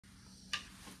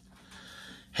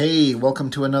Hey,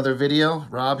 welcome to another video.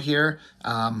 Rob here.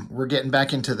 We're getting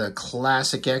back into the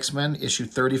classic X-Men, issue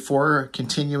 34,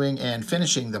 continuing and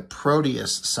finishing the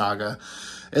Proteus saga,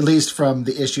 at least from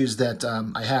the issues that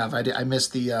I have. I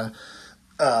missed the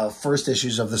first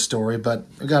issues of the story, but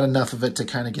I got enough of it to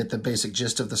kind of get the basic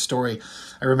gist of the story.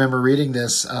 I remember reading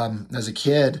this as a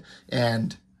kid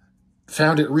and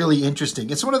found it really interesting.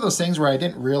 It's one of those things where I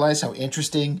didn't realize how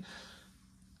interesting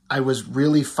I was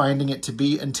really finding it to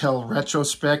be until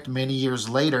retrospect many years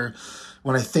later,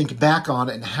 when I think back on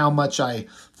it and how much I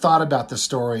thought about the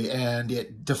story, and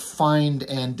it defined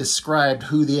and described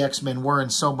who the X-Men were in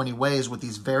so many ways with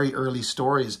these very early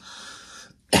stories.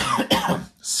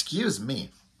 Excuse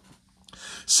me.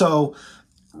 So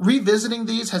revisiting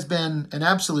these has been an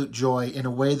absolute joy in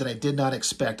a way that I did not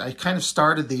expect. I kind of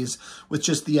started these with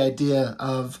just the idea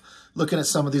of looking at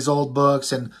some of these old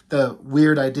books and the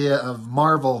weird idea of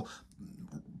Marvel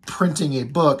printing a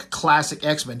book, classic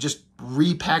X-Men, just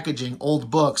repackaging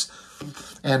old books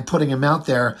and putting them out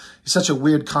there. It's such a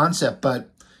weird concept, but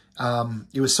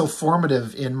it was so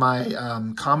formative in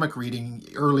my comic reading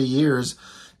early years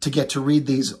to get to read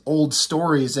these old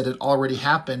stories that had already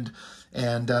happened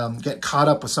and get caught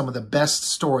up with some of the best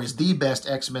stories, the best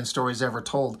X-Men stories ever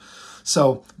told.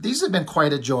 So these have been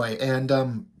quite a joy,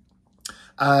 and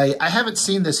I haven't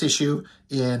seen this issue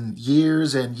in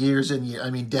years and years and years,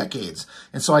 I mean decades.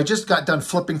 And so I just got done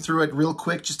flipping through it real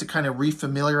quick just to kind of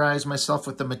refamiliarize myself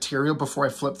with the material before I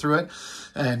flip through it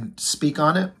and speak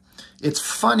on it. It's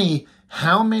funny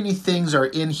how many things are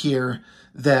in here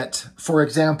that, for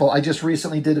example, I just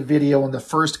recently did a video on the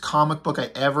first comic book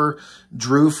I ever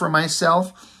drew for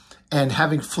myself. And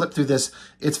having flipped through this,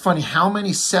 it's funny how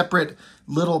many separate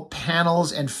little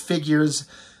panels and figures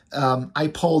I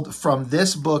pulled from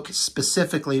this book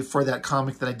specifically for that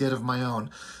comic that I did of my own.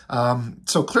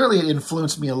 So clearly it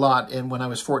influenced me a lot when I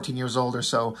was 14 years old or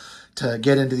so to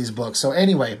get into these books. So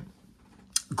anyway,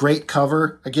 great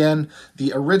cover. Again,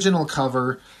 the original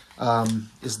cover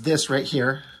is this right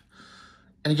here.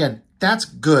 And again, that's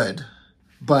good,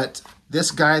 but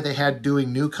this guy they had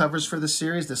doing new covers for the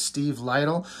series, the Steve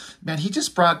Lytle, man, he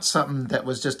just brought something that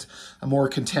was just a more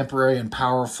contemporary and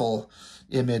powerful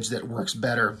image that works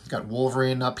better. Got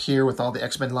Wolverine up here with all the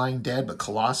X-Men lying dead, but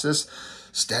Colossus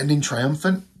standing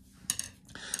triumphant.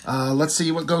 Let's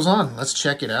see what goes on. Let's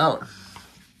check it out.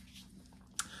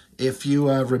 If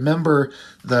you remember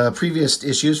the previous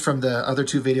issues from the other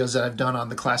two videos that I've done on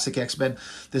the classic X-Men,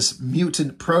 this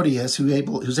mutant Proteus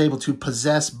who's able to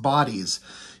possess bodies.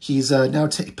 He's now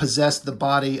possessed the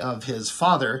body of his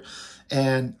father,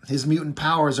 and his mutant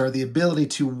powers are the ability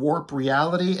to warp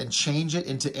reality and change it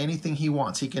into anything he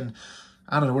wants. He can,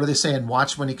 I don't know, what are they saying?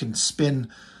 Watchmen, he can spin.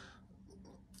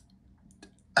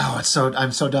 Oh,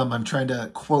 I'm so dumb. I'm trying to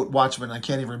quote Watchmen. I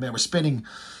can't even remember. Spinning,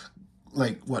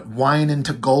 like, what, wine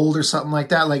into gold or something like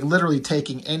that. Like, literally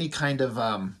taking any kind of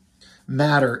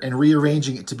matter and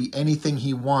rearranging it to be anything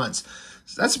he wants.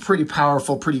 So that's a pretty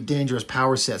powerful, pretty dangerous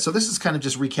power set. So this is kind of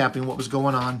just recapping what was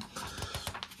going on.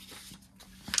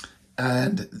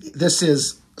 And this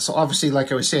is, so obviously,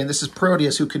 like I was saying, this is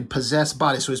Proteus who can possess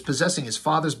bodies. So he's possessing his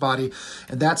father's body,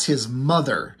 and that's his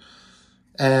mother.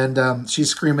 And she's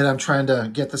screaming, I'm trying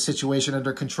to get the situation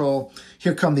under control.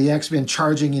 Here come the X-Men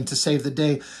charging in to save the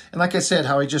day. And like I said,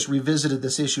 how I just revisited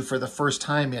this issue for the first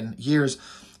time in years.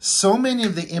 So many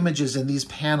of the images in these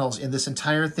panels, in this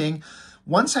entire thing,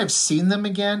 once I've seen them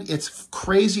again, it's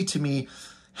crazy to me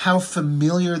how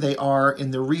familiar they are in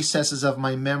the recesses of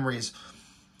my memories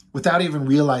without even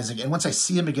realizing it. And once I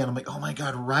see them again, I'm like, oh my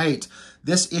God, right.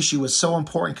 This issue was so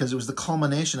important because it was the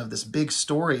culmination of this big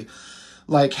story.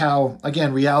 Like how,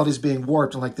 again, reality is being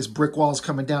warped, and like this brick wall is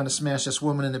coming down to smash this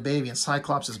woman and a baby, and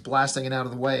Cyclops is blasting it out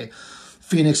of the way.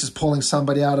 Phoenix is pulling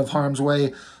somebody out of harm's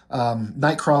way.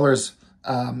 Nightcrawler's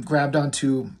grabbed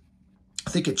onto,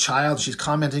 I think, a child. She's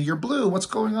commenting, you're blue, what's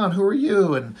going on? Who are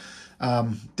you? And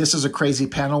this is a crazy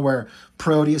panel where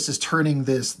Proteus is turning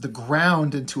the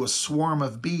ground into a swarm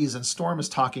of bees, and Storm is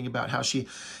talking about how she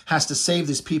has to save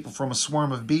these people from a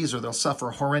swarm of bees or they'll suffer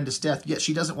a horrendous death, yet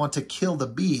she doesn't want to kill the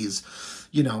bees.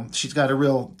 You know, she's got a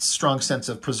real strong sense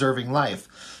of preserving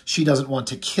life. She doesn't want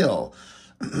to kill.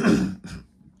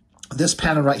 This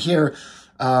panel right here,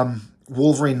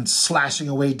 Wolverine slashing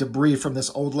away debris from this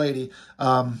old lady.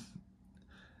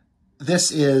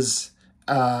 This is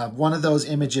one of those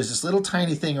images, this little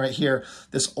tiny thing right here.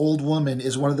 This old woman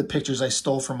is one of the pictures I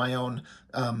stole from my own,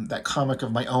 that comic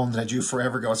of my own that I drew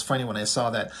forever ago. It's funny when I saw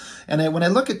that. And when I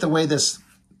look at the way this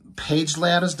page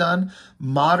layout is done,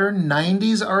 modern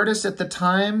 90s artists at the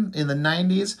time, in the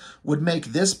 90s, would make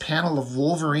this panel of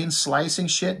Wolverine slicing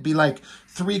shit be like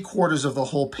 3/4 of the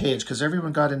whole page, because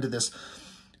everyone got into this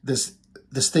this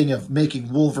thing of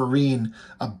making Wolverine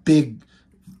a big,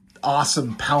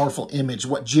 awesome, powerful image,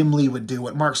 what Jim Lee would do,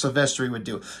 what Mark Silvestri would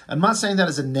do. I'm not saying that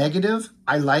as a negative.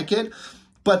 I like it,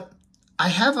 but I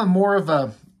have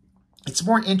it's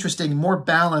more interesting, more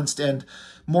balanced, and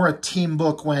more a team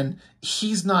book when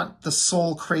he's not the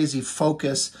sole crazy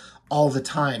focus all the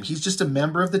time. He's just a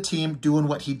member of the team doing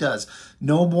what he does.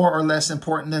 No more or less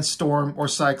important than Storm or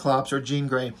Cyclops or Jean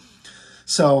Grey.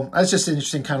 So that's just an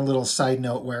interesting kind of little side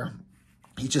note where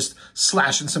he's just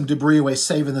slashing some debris away,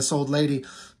 saving this old lady.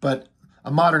 But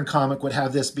a modern comic would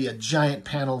have this be a giant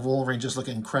panel of Wolverine just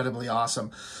looking incredibly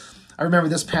awesome. I remember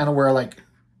this panel where like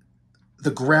the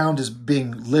ground is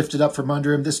being lifted up from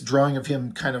under him. This drawing of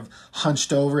him kind of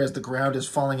hunched over as the ground is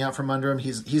falling out from under him.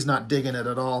 He's not digging it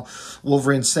at all.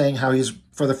 Wolverine saying how he's,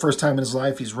 for the first time in his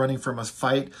life, he's running from a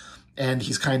fight, and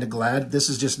he's kind of glad. This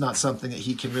is just not something that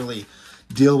he can really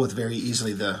deal with very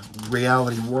easily, the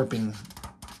reality warping.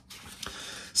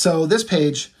 So this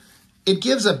page, it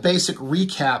gives a basic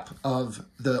recap of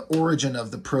the origin of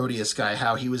the Proteus guy,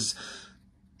 how he was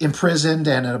imprisoned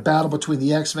and in a battle between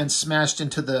the X-Men smashed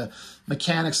into the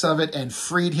mechanics of it and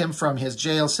freed him from his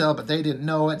jail cell, but they didn't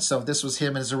know it. So this was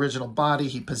him in his original body.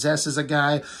 He possesses a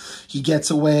guy. He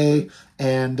gets away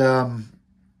and,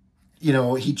 you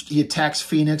know, he attacks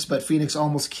Phoenix, but Phoenix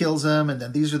almost kills him. And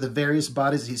then these are the various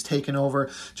bodies that he's taken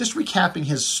over. Just recapping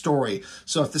his story.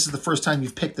 So if this is the first time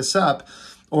you've picked this up,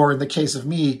 or in the case of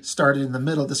me, started in the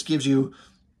middle, this gives you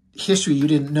history you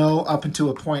didn't know up until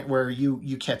a point where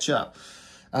you catch up.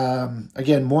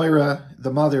 Again, Moira,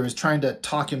 the mother, is trying to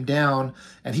talk him down,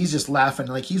 and he's just laughing,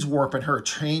 like he's warping her,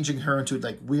 changing her into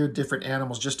like weird different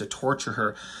animals just to torture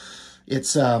her.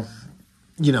 It's,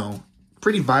 you know,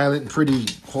 pretty violent and pretty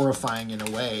horrifying in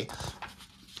a way.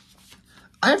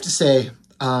 I have to say,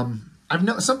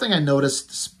 something I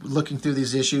noticed looking through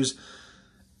these issues,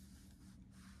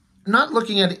 not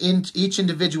looking at each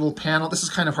individual panel. This is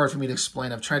kind of hard for me to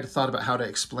explain. I've tried to thought about how to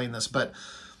explain this, but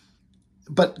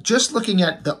just looking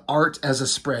at the art as a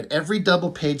spread, every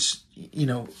double page, you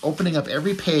know, opening up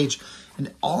every page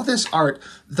and all this art,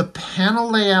 the panel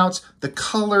layouts, the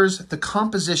colors, the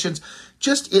compositions,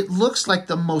 just, it looks like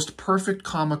the most perfect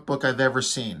comic book I've ever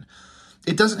seen.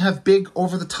 It doesn't have big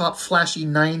over-the-top flashy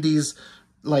 90s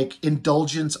like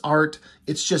indulgence art.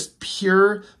 It's just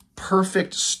pure,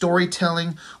 perfect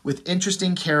storytelling with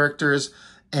interesting characters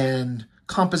and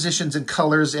compositions and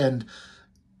colors and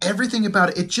everything about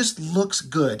it. It just looks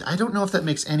good. I don't know if that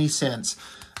makes any sense.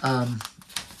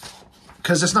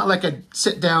 Because it's not like I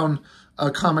sit down a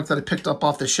comic that I picked up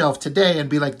off the shelf today and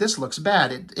be like, this looks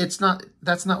bad. It's not,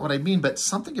 that's not what I mean, but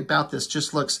something about this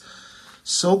just looks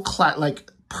so like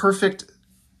perfect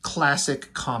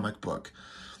classic comic book.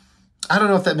 I don't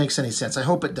know if that makes any sense. I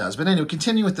hope it does. But anyway,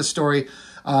 continue with the story.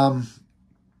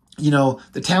 You know,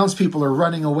 the townspeople are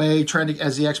running away,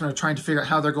 as the X-Men are trying to figure out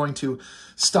how they're going to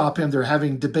stop him. They're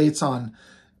having debates on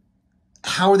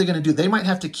how are they going to do. They might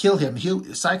have to kill him.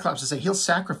 Cyclops is saying he'll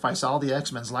sacrifice all the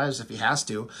X-Men's lives if he has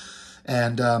to,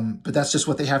 and but that's just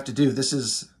what they have to do. This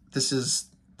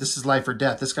is life or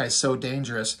death. This guy's so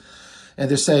dangerous. And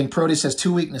they're saying Proteus has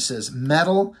two weaknesses,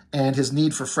 metal and his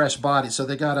need for fresh body. So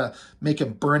they got to make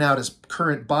him burn out his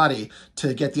current body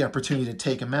to get the opportunity to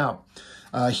take him out.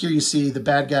 Here you see the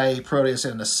bad guy Proteus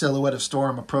in a silhouette of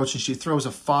Storm approaching. She throws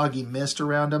a foggy mist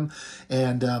around him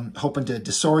and hoping to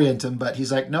disorient him. But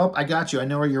he's like, nope, I got you. I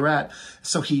know where you're at.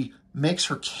 So he makes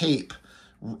her cape.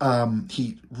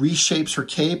 He reshapes her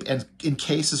cape and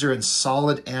encases her in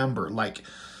solid amber, like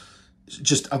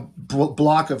just a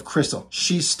block of crystal.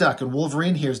 She's stuck. And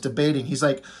Wolverine here is debating. He's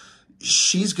like,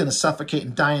 she's going to suffocate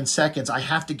and die in seconds. I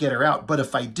have to get her out. But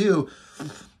if I do,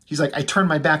 he's like, I turn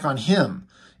my back on him.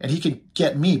 And he can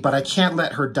get me, but I can't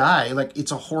let her die. Like,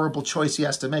 it's a horrible choice he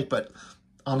has to make. But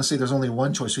honestly, there's only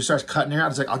one choice. So he starts cutting her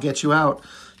out. He's like, I'll get you out,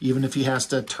 even if he has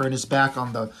to turn his back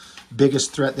on the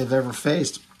biggest threat they've ever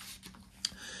faced.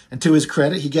 And to his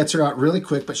credit, he gets her out really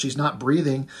quick, but she's not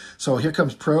breathing. So here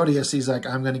comes Proteus. He's like,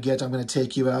 I'm going to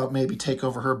take you out, maybe take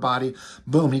over her body.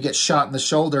 Boom, he gets shot in the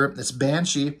shoulder. It's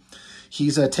Banshee.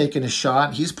 He's taking a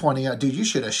shot. He's pointing out, dude, you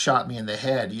should have shot me in the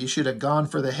head. You should have gone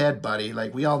for the head, buddy.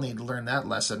 Like, we all need to learn that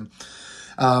lesson.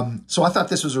 So I thought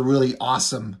this was a really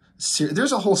awesome series.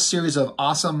 There's a whole series of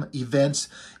awesome events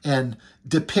and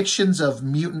depictions of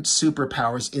mutant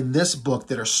superpowers in this book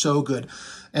that are so good.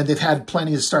 And they've had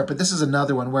plenty to start. But this is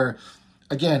another one where,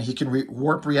 again, he can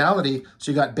warp reality.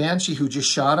 So you got Banshee who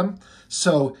just shot him.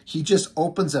 So he just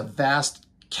opens a vast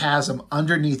chasm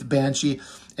underneath Banshee,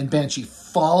 and Banshee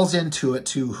falls into it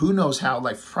to who knows how,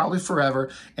 like probably forever,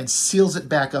 and seals it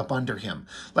back up under him.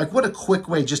 Like, what a quick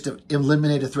way just to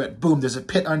eliminate a threat. Boom, there's a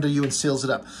pit under you and seals it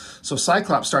up. So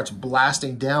Cyclops starts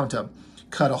blasting down to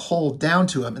cut a hole down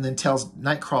to him and then tells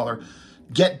Nightcrawler,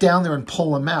 get down there and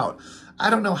pull him out. I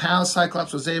don't know how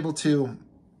Cyclops was able to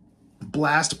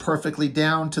blast perfectly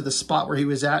down to the spot where he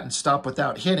was at and stop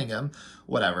without hitting him.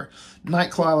 Whatever.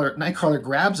 Nightcrawler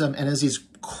grabs him, and as he's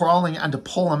crawling on to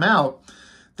pull him out,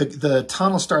 the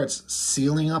tunnel starts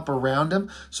sealing up around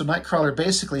him. So Nightcrawler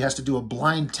basically has to do a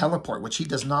blind teleport, which he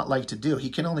does not like to do. He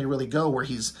can only really go where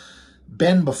he's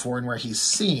been before and where he's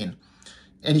seen.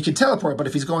 And he can teleport, but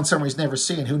if he's going somewhere he's never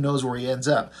seen, who knows where he ends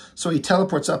up. So he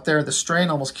teleports up there. The strain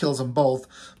almost kills them both,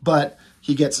 but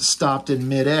he gets stopped in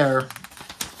midair.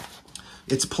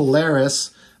 It's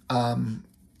Polaris. I'm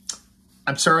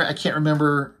sorry, I can't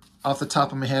remember off the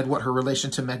top of my head what her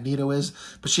relation to Magneto is,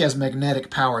 but she has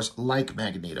magnetic powers like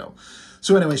Magneto.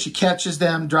 So anyway, she catches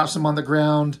them, drops them on the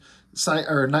ground.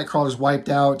 Nightcrawler's wiped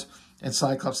out, and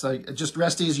Cyclops like, just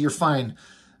rest easy, you're fine.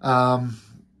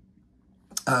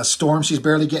 Storm, she's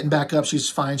barely getting back up. She's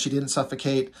fine. She didn't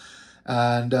suffocate.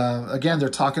 And again, they're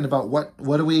talking about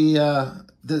what do we,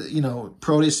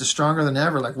 Proteus is stronger than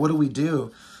ever. Like, what do we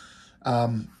do?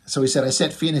 So he said, I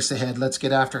sent Phoenix ahead. Let's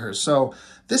get after her. So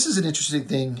this is an interesting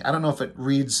thing. I don't know if it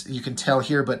reads, you can tell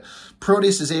here, but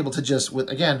Proteus is able to just, with,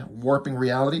 again, warping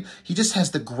reality, he just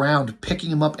has the ground picking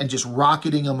him up and just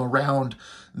rocketing him around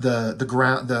the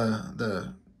ground,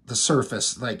 the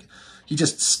surface. Like, he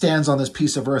just stands on this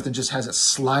piece of earth and just has it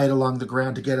slide along the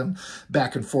ground to get him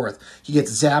back and forth. He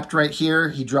gets zapped right here.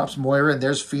 He drops Moira, and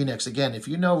there's Phoenix. Again, if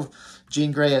you know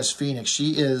Jean Grey as Phoenix,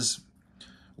 she is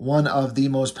one of the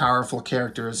most powerful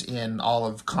characters in all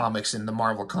of comics, in the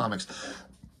Marvel comics.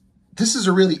 This is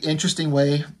a really interesting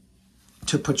way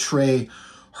to portray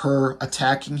her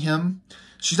attacking him.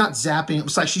 She's not zapping.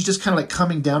 It's like she's just kind of like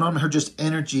coming down on him. Her just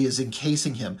energy is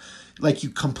encasing him. Like, you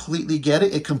completely get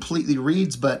it. It completely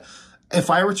reads, but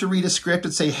if I were to read a script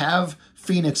and say, have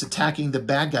Phoenix attacking the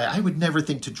bad guy, I would never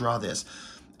think to draw this.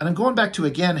 And I'm going back to,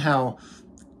 again, how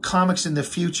comics in the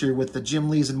future with the Jim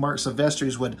Lees and Mark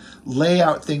Silvestris would lay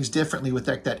out things differently with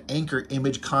that anchor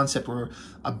image concept, where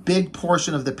a big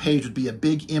portion of the page would be a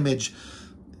big image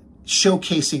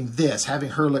showcasing this, having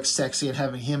her look sexy and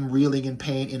having him reeling in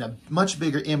pain in a much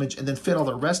bigger image, and then fit all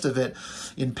the rest of it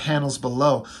in panels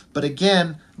below. But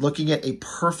again, looking at a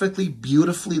perfectly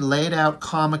beautifully laid out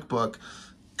comic book,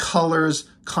 colors,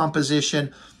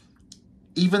 composition,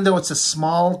 even though it's a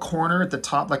small corner at the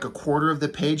top, like a quarter of the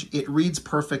page, it reads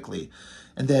perfectly.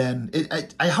 And then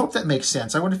I hope that makes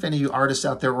sense. I wonder if any of you artists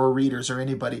out there or readers or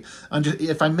anybody,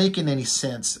 if I'm making any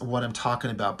sense of what I'm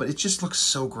talking about, but it just looks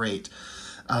so great.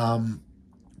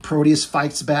 Proteus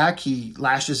fights back. He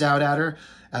lashes out at her.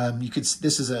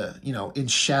 This is in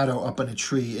shadow up in a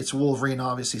tree. It's Wolverine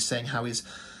obviously saying how he's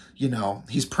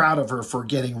proud of her for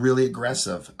getting really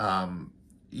aggressive.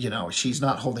 She's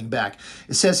not holding back.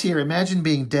 It says here, imagine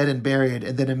being dead and buried,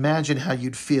 and then imagine how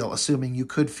you'd feel, assuming you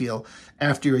could feel,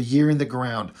 after a year in the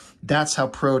ground. That's how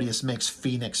Proteus makes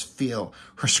Phoenix feel.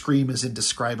 Her scream is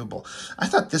indescribable. I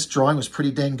thought this drawing was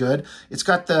pretty dang good. It's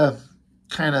got the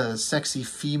kind of sexy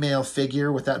female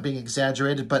figure without being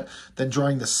exaggerated, but then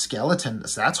drawing the skeleton,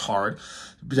 that's hard.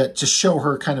 But to show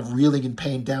her kind of reeling in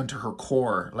pain down to her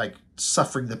core, like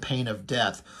suffering the pain of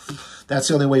death. That's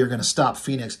the only way you're going to stop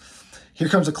Phoenix. Here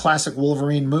comes a classic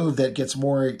Wolverine move that gets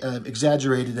more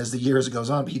exaggerated as the years goes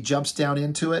on. But he jumps down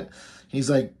into it. He's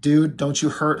like, dude, don't you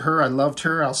hurt her. I loved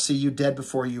her. I'll see you dead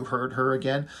before you hurt her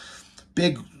again.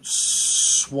 Big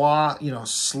swath,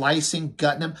 slicing,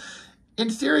 gutting him. In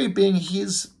theory, being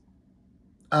his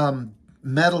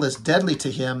metal is deadly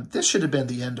to him, this should have been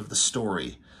the end of the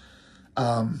story.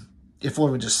 If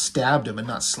Wolverine just stabbed him and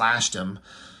not slashed him.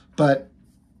 But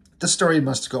the story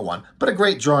must go on. But a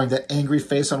great drawing, that angry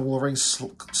face on Wolverine's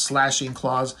slashing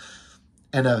claws.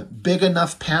 And a big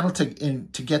enough panel to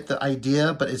get the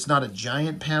idea, but it's not a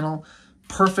giant panel.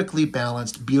 Perfectly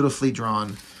balanced, beautifully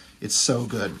drawn. It's so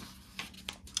good.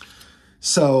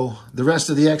 So the rest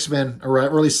of the X-Men, or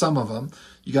at least some of them,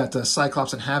 you got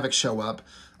Cyclops and Havoc show up.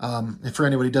 And for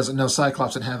anybody who doesn't know,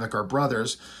 Cyclops and Havoc are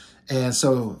brothers. And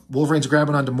so Wolverine's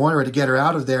grabbing onto Moira to get her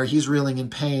out of there. He's reeling in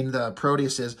pain, the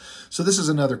Proteus is. So this is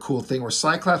another cool thing where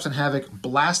Cyclops and Havoc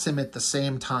blast him at the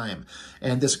same time.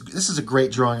 And this is a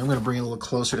great drawing. I'm going to bring it a little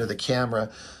closer to the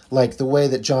camera. Like the way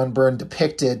that John Byrne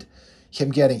depicted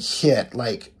him getting hit.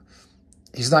 Like,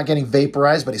 he's not getting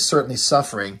vaporized, but he's certainly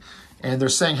suffering. And they're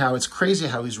saying how it's crazy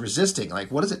how he's resisting.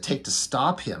 Like, what does it take to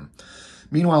stop him?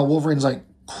 Meanwhile, Wolverine's like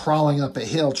crawling up a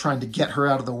hill trying to get her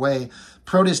out of the way.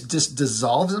 Proteus just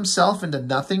dissolves himself into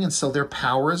nothing, and so their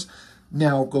powers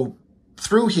now go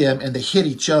through him and they hit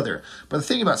each other. But the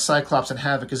thing about Cyclops and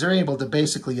Havoc is they're able to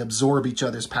basically absorb each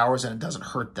other's powers and it doesn't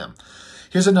hurt them.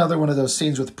 Here's another one of those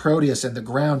scenes with Proteus and the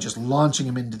ground just launching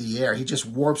him into the air. He just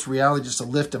warps reality just to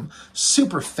lift him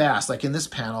super fast. Like in this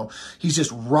panel, he's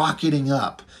just rocketing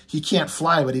up. He can't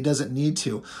fly, but he doesn't need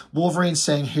to. Wolverine's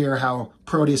saying here how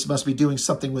Proteus must be doing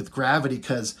something with gravity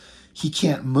because he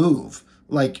can't move.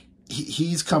 Like,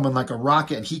 he's coming like a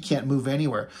rocket and he can't move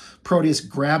anywhere. Proteus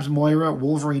grabs Moira.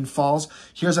 Wolverine falls.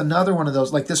 Here's another one of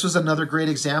those. Like, this was another great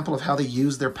example of how they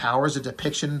use their powers, a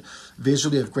depiction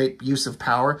visually of great use of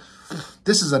power.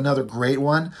 This is another great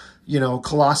one. You know,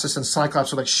 Colossus and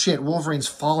Cyclops are like, shit, Wolverine's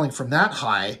falling from that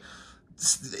high.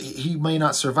 He may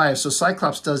not survive. So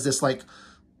Cyclops does this like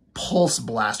pulse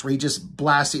blast where he just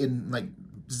blasts it in like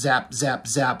zap, zap,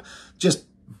 zap, just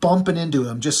bumping into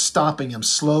him, just stopping him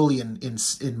slowly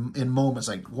in moments,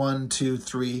 like 1, 2,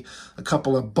 3, a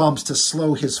couple of bumps to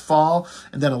slow his fall,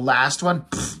 and then a last one,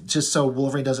 just so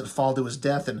Wolverine doesn't fall to his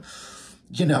death. And,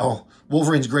 you know,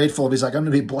 Wolverine's grateful. He's like, I'm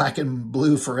going to be black and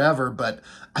blue forever. But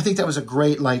I think that was a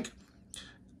great, like,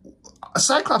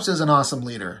 Cyclops is an awesome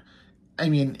leader. I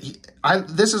mean,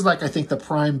 this is like, I think, the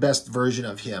prime best version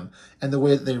of him. And the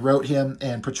way that they wrote him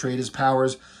and portrayed his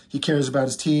powers, he cares about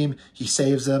his team, he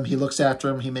saves them, he looks after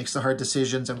them, he makes the hard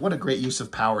decisions, and what a great use of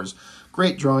powers.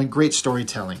 Great drawing, great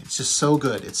storytelling. It's just so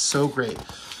good. It's so great.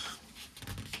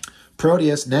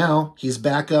 Proteus, now, he's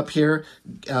back up here.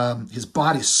 His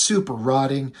body's super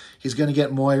rotting. He's going to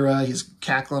get Moira. He's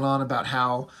cackling on about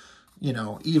how, you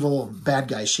know, evil bad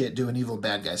guy shit, doing evil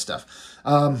bad guy stuff.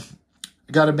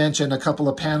 Got to mention a couple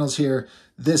of panels here.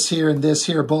 This here and this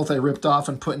here, both I ripped off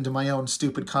and put into my own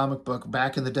stupid comic book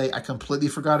back in the day. I completely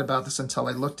forgot about this until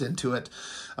I looked into it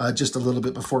just a little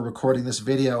bit before recording this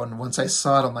video. And once I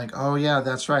saw it, I'm like, oh yeah,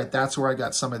 that's right. That's where I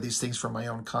got some of these things from my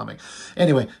own comic.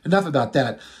 Anyway, enough about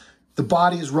that. The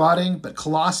body is rotting, but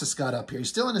Colossus got up here. He's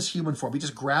still in his human form. He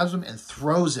just grabs him and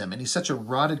throws him. And he's such a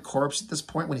rotted corpse at this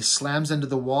point when he slams into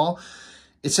the wall.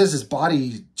 It says his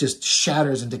body just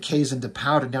shatters and decays into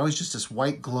powder. Now he's just this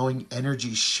white glowing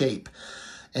energy shape.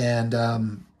 And,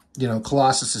 you know,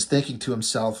 Colossus is thinking to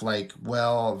himself like,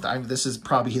 well, this is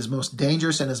probably his most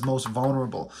dangerous and his most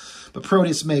vulnerable. But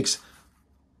Proteus makes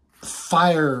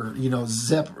fire, you know,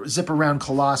 zip around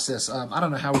Colossus. I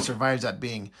don't know how he survives that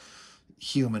being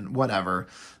human, whatever.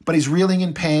 But he's reeling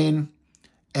in pain.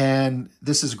 And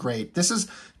this is great.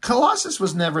 Colossus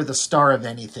was never the star of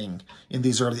anything in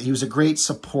these early. He was a great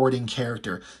supporting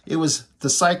character. It was the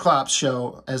Cyclops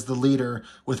show as the leader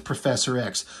with Professor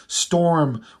X.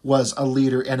 Storm was a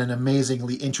leader and an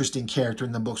amazingly interesting character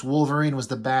in the books. Wolverine was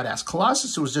the badass.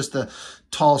 Colossus was just the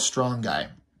tall, strong guy.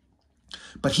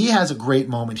 But he has a great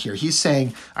moment here. He's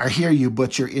saying, I hear you,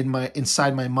 Butcher,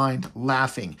 inside my mind,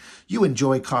 laughing. You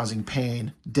enjoy causing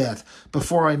pain, death.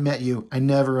 Before I met you, I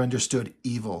never understood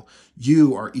evil.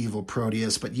 You are evil,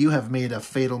 Proteus, but you have made a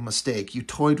fatal mistake. You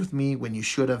toyed with me when you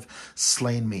should have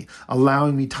slain me,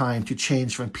 allowing me time to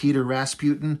change from Peter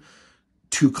Rasputin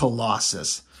to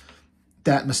Colossus.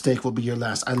 That mistake will be your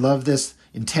last. I love this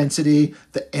intensity,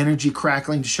 the energy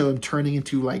crackling to show him turning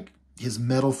into like his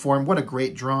metal form. What a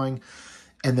great drawing.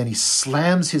 And then he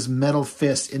slams his metal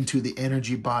fist into the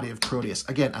energy body of Proteus.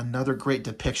 Again, another great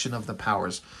depiction of the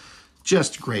powers.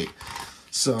 Just great.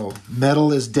 So,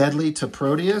 metal is deadly to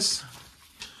Proteus.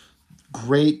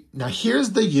 Great. Now,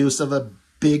 here's the use of a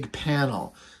big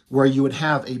panel where you would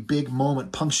have a big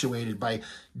moment punctuated by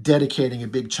dedicating a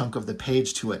big chunk of the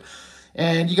page to it.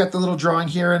 And you got the little drawing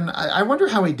here, and I wonder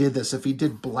how he did this. If he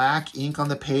did black ink on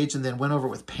the page and then went over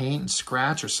with paint and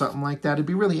scratch or something like that. It'd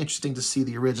be really interesting to see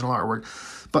the original artwork.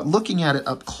 But looking at it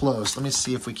up close, let me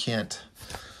see if we can't.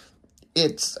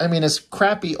 I mean, it's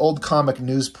crappy old comic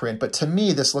newsprint, but to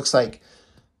me, this looks like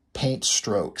paint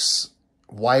strokes.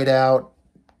 Whiteout,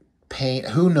 paint,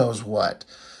 who knows what.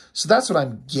 So that's what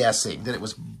I'm guessing, that it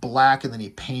was black and then he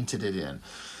painted it in.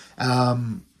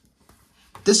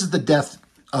 This is the death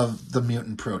of the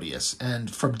mutant Proteus. And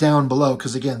from down below,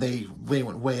 because again, they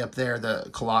went way up there, the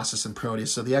Colossus and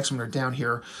Proteus. So the X-Men are down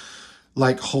here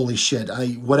like, holy shit,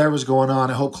 whatever's going on,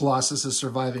 I hope Colossus is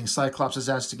surviving. Cyclops is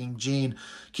asking Jean,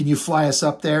 can you fly us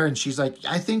up there? And she's like,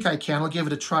 I think I can. I'll give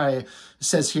it a try. It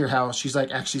says here how she's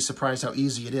like actually surprised how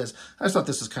easy it is. I just thought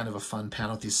this was kind of a fun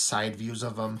panel with these side views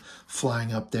of them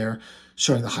flying up there,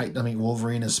 showing the height. I mean,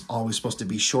 Wolverine is always supposed to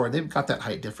be short. They've got that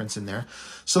height difference in there.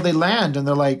 So they land and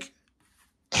they're like,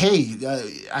 hey,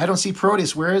 I don't see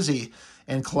Proteus. Where is he?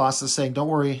 And Colossus is saying, don't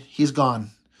worry, he's gone.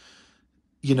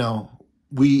 You know,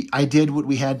 I did what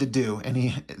we had to do.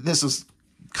 And this was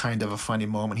kind of a funny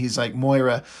moment. He's like,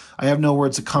 Moira, I have no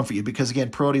words to comfort you, because again,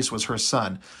 Proteus was her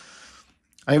son.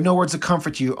 I have no words to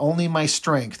comfort you, only my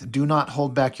strength. Do not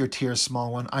hold back your tears,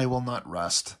 small one. I will not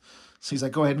rust. So he's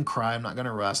like, go ahead and cry. I'm not going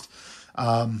to rust.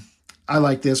 I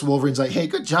like this. Wolverine's like, hey,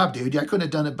 good job, dude. I couldn't have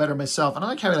done it better myself. And I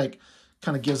like how he like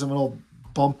kind of gives him an old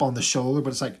bump on the shoulder, but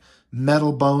it's like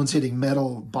metal bones hitting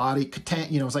metal body.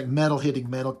 You know, it's like metal hitting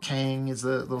metal. Kang is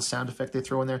the little sound effect they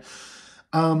throw in there.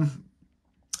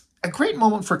 A great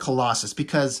moment for Colossus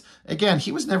because, again,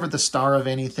 he was never the star of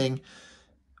anything,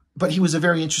 but he was a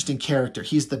very interesting character.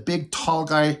 He's the big, tall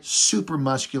guy, super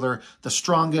muscular, the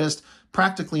strongest,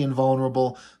 practically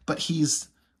invulnerable, but he's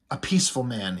a peaceful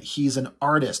man. He's an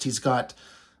artist. He's got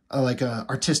like a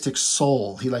artistic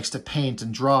soul. He likes to paint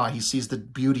and draw. He sees the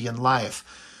beauty in life.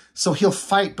 So he'll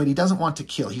fight, but he doesn't want to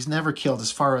kill. He's never killed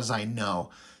as far as I know,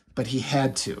 but he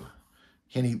had to.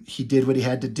 And he did what he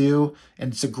had to do,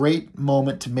 and it's a great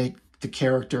moment to make the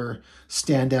character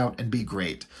stand out and be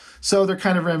great. So they're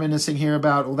kind of reminiscing here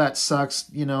about, well, that sucks,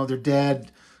 you know, they're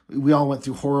dead. We all went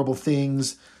through horrible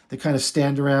things. They kind of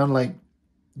stand around like,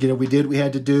 you know, we did what we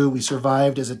had to do. We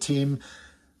survived as a team.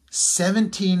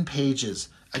 17 pages.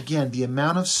 Again, the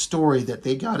amount of story that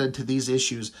they got into these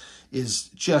issues is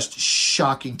just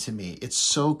shocking to me. It's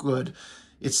so good.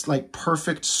 It's like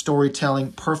perfect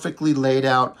storytelling, perfectly laid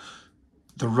out.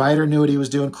 The writer knew what he was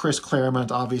doing. Chris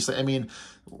Claremont, obviously. I mean,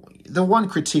 the one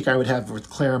critique I would have with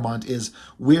Claremont is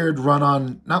weird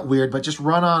run-on, not weird, but just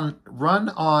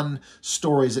run-on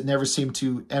stories that never seem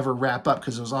to ever wrap up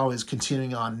because it was always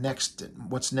continuing on next,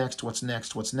 what's next, what's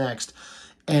next, what's next.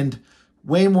 And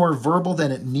way more verbal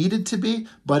than it needed to be,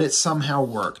 but it somehow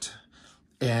worked.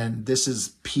 And this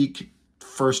is peak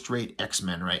first-rate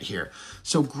X-Men right here.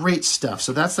 So great stuff.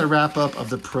 So that's the wrap-up of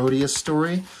the Proteus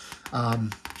story.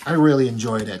 I really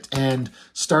enjoyed it. And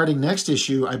starting next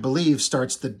issue, I believe,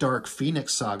 starts the Dark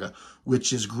Phoenix saga,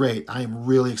 which is great. I am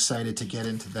really excited to get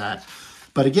into that.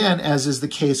 But again, as is the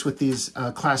case with these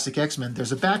classic X-Men,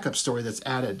 there's a backup story that's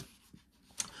added.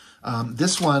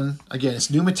 This one, again, it's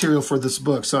new material for this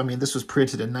book. So, I mean, this was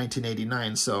printed in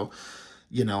 1989. So,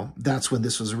 you know, that's when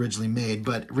this was originally made.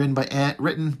 But written by Ann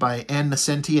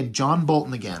Nocenti and John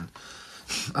Bolton again.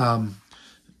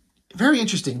 Very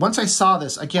interesting. Once I saw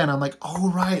this, again, I'm like, oh,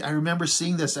 right, I remember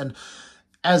seeing this. And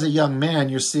as a young man,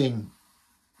 you're seeing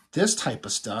this type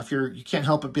of stuff. You can't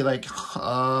help but be like,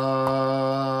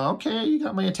 okay, you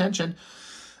got my attention.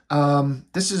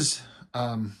 This is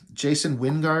Jason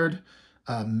Wingard,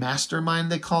 Mastermind,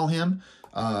 they call him.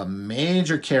 A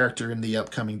major character in the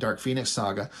upcoming Dark Phoenix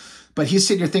saga. But he's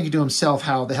sitting here thinking to himself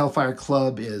how the Hellfire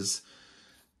Club is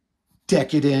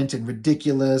decadent and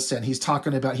ridiculous, and he's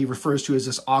talking about, he refers to as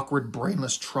this awkward,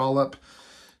 brainless trollop.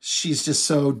 She's just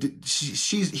so,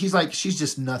 he's like, she's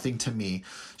just nothing to me.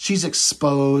 She's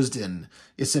exposed, and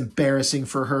it's embarrassing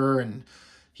for her, and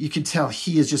you can tell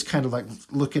he is just kind of like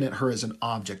looking at her as an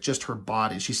object, just her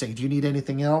body. She's saying, do you need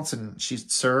anything else? And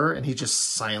she's, sir, and he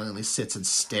just silently sits and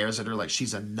stares at her like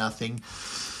she's a nothing.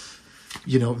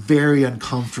 You know, very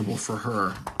uncomfortable for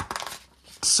her.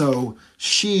 So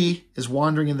she is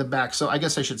wandering in the back. So I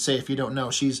guess I should say, if you don't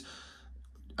know, she's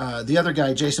the other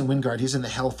guy, Jason Wingard. He's in the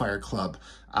Hellfire Club.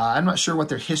 I'm not sure what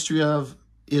their history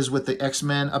is with the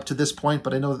X-Men up to this point,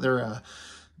 but I know that they're a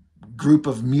group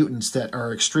of mutants that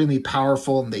are extremely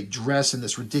powerful, and they dress in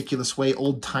this ridiculous way,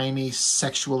 old-timey,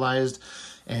 sexualized,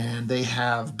 and they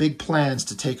have big plans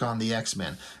to take on the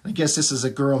X-Men. I guess this is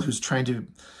a girl who's trying to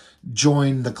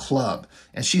join the club,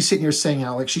 and she's sitting here saying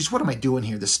how, like, what am I doing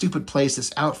here? This stupid place,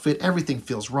 this outfit, everything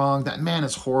feels wrong. That man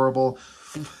is horrible.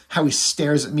 How he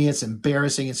stares at me, it's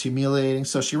embarrassing, it's humiliating.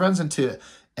 So she runs into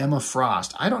Emma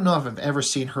Frost. I don't know if I've ever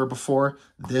seen her before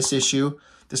this issue.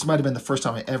 This might have been the first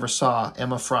time I ever saw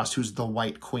Emma Frost, who's the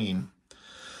White Queen.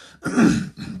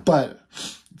 But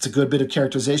it's a good bit of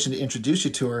characterization to introduce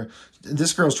you to her.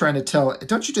 This girl's trying to tell,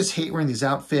 don't you just hate wearing these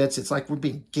outfits? It's like we're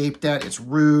being gaped at. It's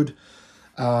rude.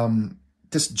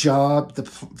 This job,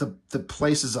 the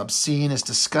place is obscene. It's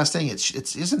disgusting. Isn't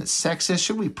it sexist?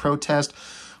 Should we protest?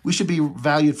 We should be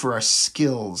valued for our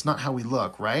skills, not how we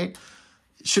look, right?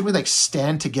 Should we like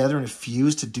stand together and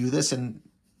refuse to do this? And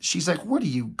she's like, what are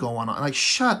you going on? Like,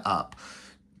 shut up.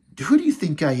 Who do you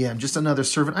think I am? Just another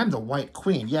servant? I'm the White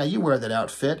Queen. Yeah, you wear that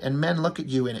outfit, and men look at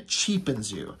you, and it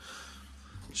cheapens you.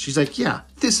 She's like, yeah,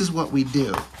 this is what we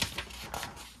do.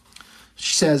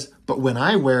 She says, but when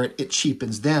I wear it, it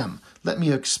cheapens them. Let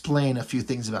me explain a few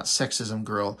things about sexism,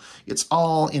 girl. It's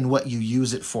all in what you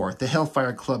use it for. The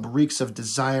Hellfire Club reeks of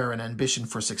desire and ambition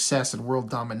for success and world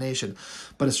domination,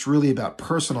 but it's really about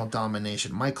personal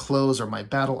domination. My clothes are my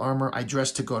battle armor. I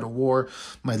dress to go to war.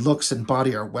 My looks and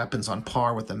body are weapons on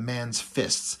par with a man's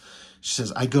fists. She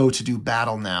says, I go to do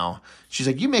battle now. She's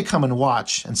like, you may come and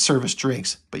watch and serve us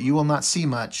drinks, but you will not see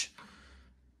much.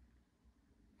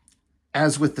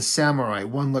 As with the samurai,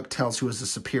 one look tells who is the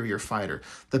superior fighter.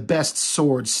 The best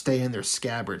swords stay in their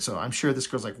scabbard. So I'm sure this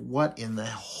girl's like, what in the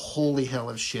holy hell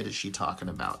of shit is she talking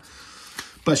about?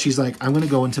 But she's like, I'm going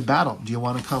to go into battle. Do you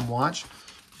want to come watch?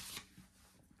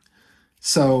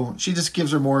 So she just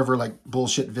gives her more of her like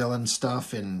bullshit villain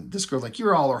stuff. And this girl's like,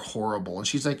 you all are horrible. And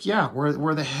she's like, yeah,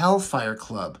 we're the Hellfire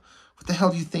Club. What the hell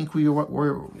do you think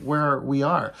where we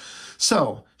are?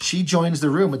 So she joins the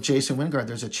room with Jason Wingard.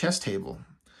 There's a chess table.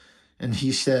 And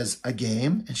he says, a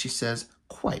game? And she says,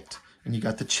 quite. And you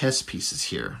got the chess pieces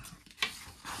here.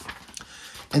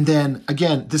 And then,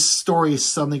 again, this story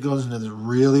suddenly goes into this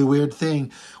really weird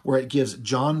thing where it gives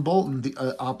John Bolton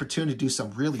the opportunity to do some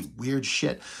really weird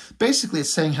shit. Basically,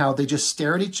 it's saying how they just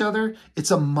stare at each other. It's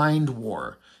a mind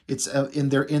war. It's in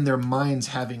their minds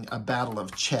having a battle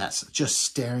of chess, just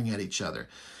staring at each other.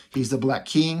 He's the Black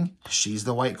King. She's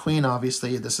the White Queen,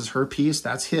 obviously. This is her piece.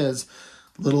 That's his.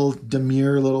 Little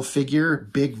demure little figure,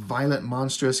 big, violent,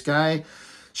 monstrous guy.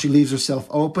 She leaves herself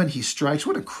open. He strikes.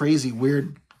 What a crazy,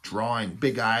 weird drawing.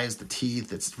 Big eyes, the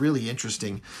teeth. It's really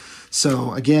interesting.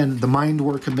 So, again, the mind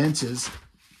war commences.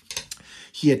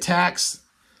 He attacks,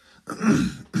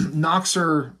 knocks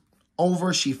her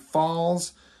over. She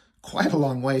falls quite a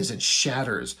long ways and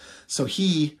shatters. So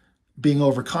he, being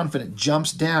overconfident,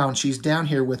 jumps down. She's down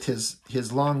here with his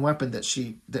long weapon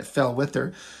that fell with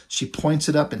her. She points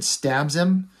it up and stabs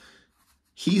him.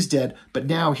 He's dead, but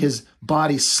now his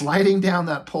body sliding down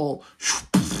that pole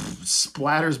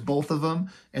splatters both of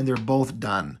them, and they're both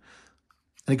done.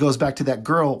 And it goes back to that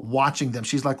girl watching them.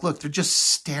 She's like, look, they're just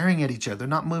staring at each other. They're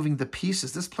not moving the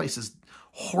pieces. This place is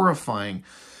horrifying.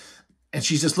 And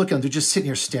she's just looking, they're just sitting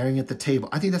here staring at the table.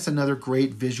 I think that's another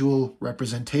great visual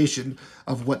representation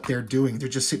of what they're doing. They're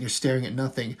just sitting here staring at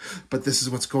nothing, but this is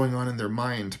what's going on in their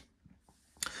mind.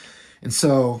 And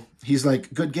so he's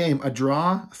like, good game, a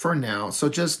draw for now. So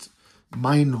just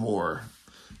mind war,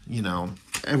 you know,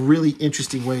 a really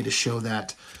interesting way to show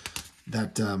that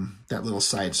little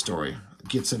side story.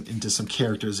 Gets them into some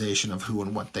characterization of who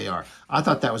and what they are. I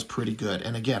thought that was pretty good.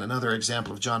 And again, another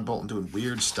example of John Bolton doing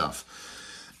weird stuff.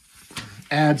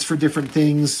 Ads for different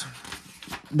things.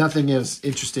 Nothing is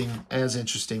as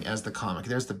interesting as the comic.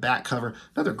 There's the back cover.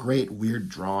 Another great weird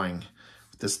drawing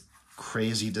with this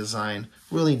crazy design.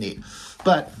 Really neat.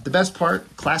 But the best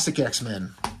part, classic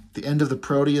X-Men. The end of the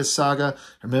Proteus saga.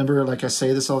 Remember, like I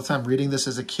say this all the time, reading this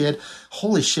as a kid,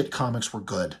 holy shit, comics were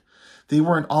good. They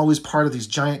weren't always part of these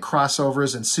giant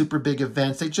crossovers and super big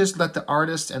events. They just let the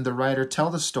artist and the writer tell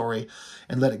the story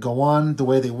and let it go on the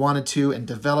way they wanted to and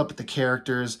develop the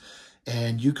characters.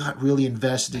 And you got really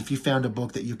invested if you found a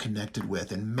book that you connected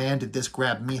with. And man, did this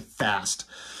grab me fast.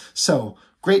 So,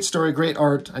 great story, great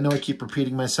art. I know I keep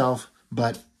repeating myself,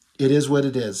 but it is what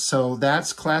it is. So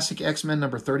that's Classic X-Men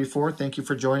number 34. Thank you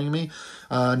for joining me.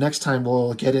 Next time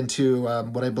we'll get into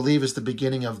what I believe is the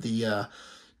beginning of the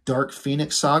Dark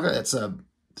Phoenix saga. It's a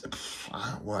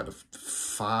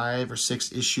 5 or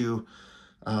 6 issue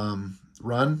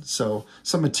run, so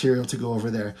some material to go over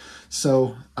there.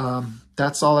 So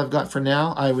that's all I've got for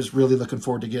now. I was really looking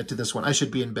forward to get to this one. I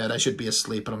should be in bed, I should be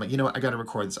asleep, but I'm like, you know what, I got to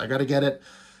record this. I got to get it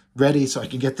ready so I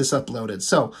can get this uploaded.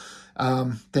 So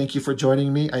thank you for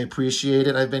joining me. I appreciate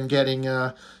it. I've been getting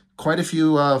quite a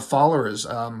few followers,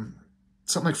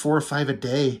 something like 4 or 5 a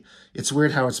day. It's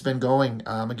weird how it's been going.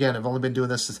 Again, I've only been doing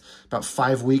this about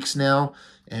 5 weeks now,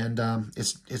 and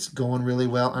it's going really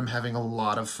well. I'm having a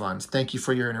lot of fun. Thank you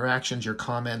for your interactions, your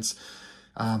comments.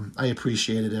 I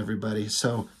appreciate it, everybody.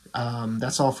 So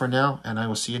that's all for now, and I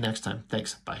will see you next time.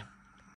 Thanks. Bye.